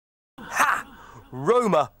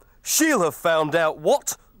Roma. She'll have found out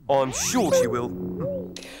what. I'm sure she will.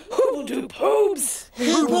 Hoobledoop, Hoobs!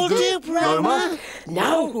 Hoobledoop, Roma!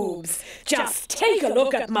 Now, Hoobs, just take a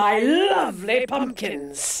look at my lovely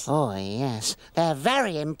pumpkins. Oh, yes. They're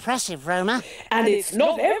very impressive, Roma. And it's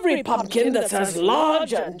not every pumpkin that's as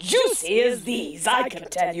large and juicy as these, I can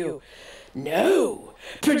tell you. No,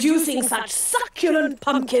 producing such succulent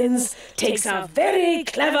pumpkins takes a very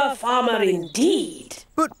clever farmer indeed.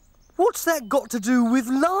 But what's that got to do with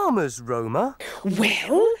llamas, Roma?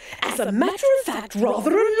 Well, as a matter of fact,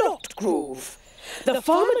 rather a lot, Groove. The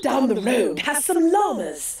farmer down the road has some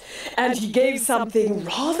llamas, and he gave something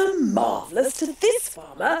rather marvellous to this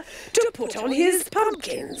farmer to put on his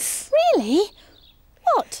pumpkins. Really?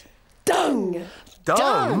 What? Dung.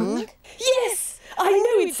 Dung? Yes, I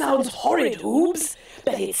know it sounds horrid, Hoobs,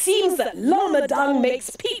 but it seems that llama dung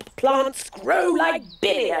makes peep plants grow like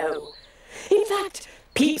billy-o. In fact,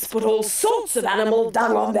 peeps put all sorts of animal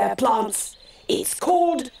dung on their plants. It's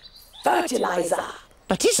called fertilizer.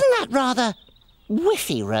 But isn't that rather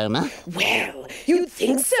whiffy, Roma? Well, you'd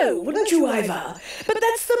think so, wouldn't you, Iver? But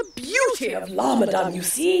that's the beauty of llama dung, you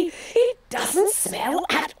see. It doesn't smell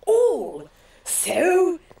at all.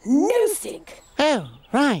 So, no stink. Oh,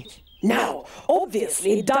 right. Now,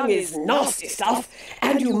 obviously, dung is nasty stuff,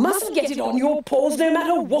 and you mustn't get it on your paws no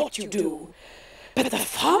matter what you do. But the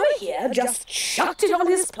farmer here just chucked it on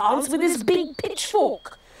his plants with his big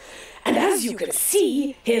pitchfork. And as you can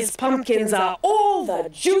see, his pumpkins are all the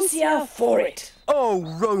juicier for it. Oh,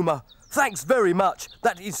 Roma, thanks very much.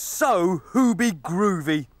 That is so hooby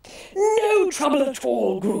groovy. No trouble at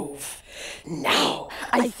all, Groove. Now,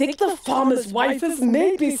 I think the farmer's wife has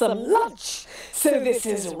made me some lunch. So this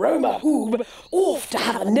is Roma Hoob off to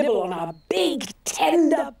have a nibble on a big,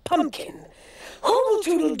 tender pumpkin.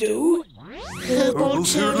 Hooble-toodle-doo.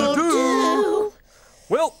 Hooble-toodle-doo.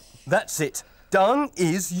 Well, that's it. Dung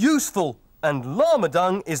is useful, and llama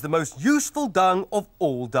dung is the most useful dung of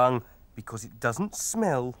all dung because it doesn't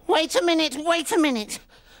smell. Wait a minute.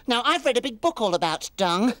 Now, I've read a big book all about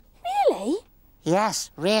dung. Really? Yes,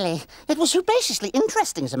 really. It was herbaceously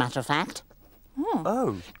interesting, as a matter of fact.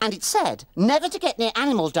 Oh. And it said never to get near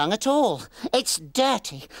animal dung at all. It's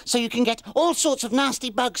dirty, so you can get all sorts of nasty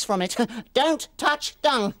bugs from it. Don't touch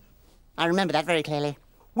dung. I remember that very clearly.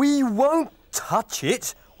 We won't touch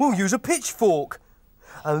it. We'll use a pitchfork.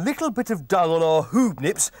 A little bit of dung on our hoob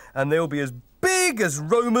nips, and they'll be as big as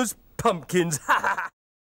Roma's pumpkins. Ha ha!